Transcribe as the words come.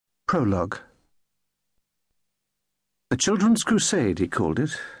Prologue. The Children's Crusade, he called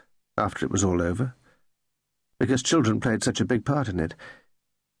it, after it was all over, because children played such a big part in it.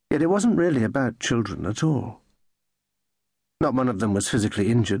 Yet it wasn't really about children at all. Not one of them was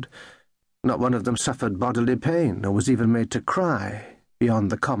physically injured. Not one of them suffered bodily pain or was even made to cry beyond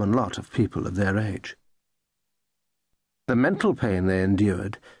the common lot of people of their age. The mental pain they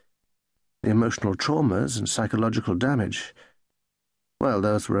endured, the emotional traumas and psychological damage, well,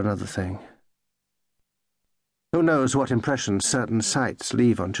 those were another thing. Who knows what impressions certain sights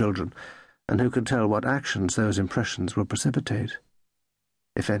leave on children, and who can tell what actions those impressions will precipitate,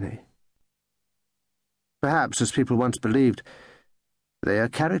 if any? Perhaps, as people once believed, they are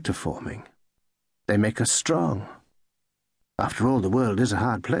character-forming. They make us strong. After all, the world is a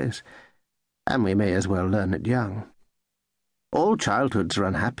hard place, and we may as well learn it young. All childhoods are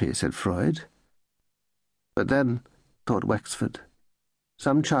unhappy, said Freud. But then, thought Wexford,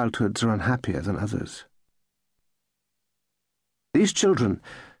 some childhoods are unhappier than others. These children,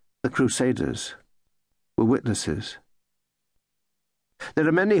 the Crusaders, were witnesses. There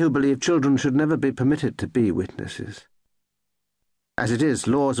are many who believe children should never be permitted to be witnesses. As it is,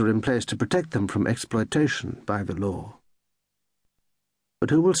 laws are in place to protect them from exploitation by the law. But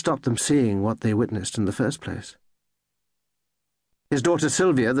who will stop them seeing what they witnessed in the first place? His daughter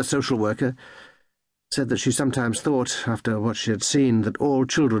Sylvia, the social worker, said that she sometimes thought, after what she had seen, that all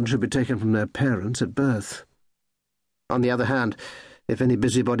children should be taken from their parents at birth. On the other hand, if any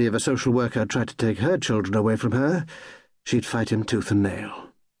busybody of a social worker tried to take her children away from her, she'd fight him tooth and nail.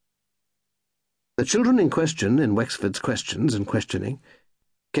 The children in question, in Wexford's Questions and Questioning,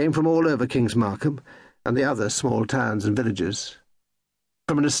 came from all over King's Markham and the other small towns and villages.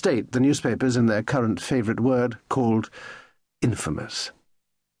 From an estate the newspapers, in their current favourite word, called infamous.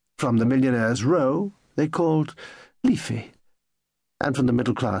 From the Millionaire's Row they called leafy, and from the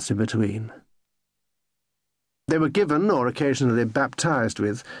middle class in between. They were given, or occasionally baptised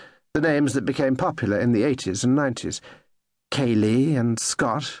with, the names that became popular in the 80s and 90s: Cayley and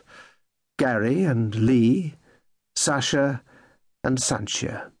Scott, Gary and Lee, Sasha and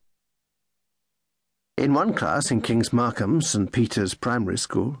Sanchia. In one class in King's Markham, St. Peter's Primary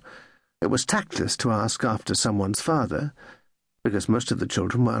School, it was tactless to ask after someone's father, because most of the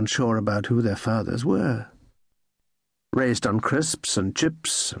children were unsure about who their fathers were. Raised on crisps and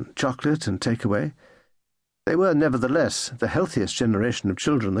chips and chocolate and takeaway, they were nevertheless the healthiest generation of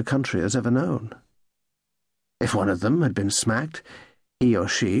children the country has ever known. If one of them had been smacked, he or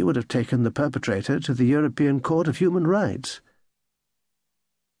she would have taken the perpetrator to the European Court of Human Rights.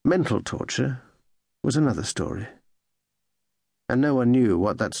 Mental torture was another story, and no one knew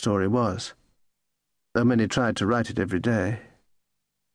what that story was, though many tried to write it every day.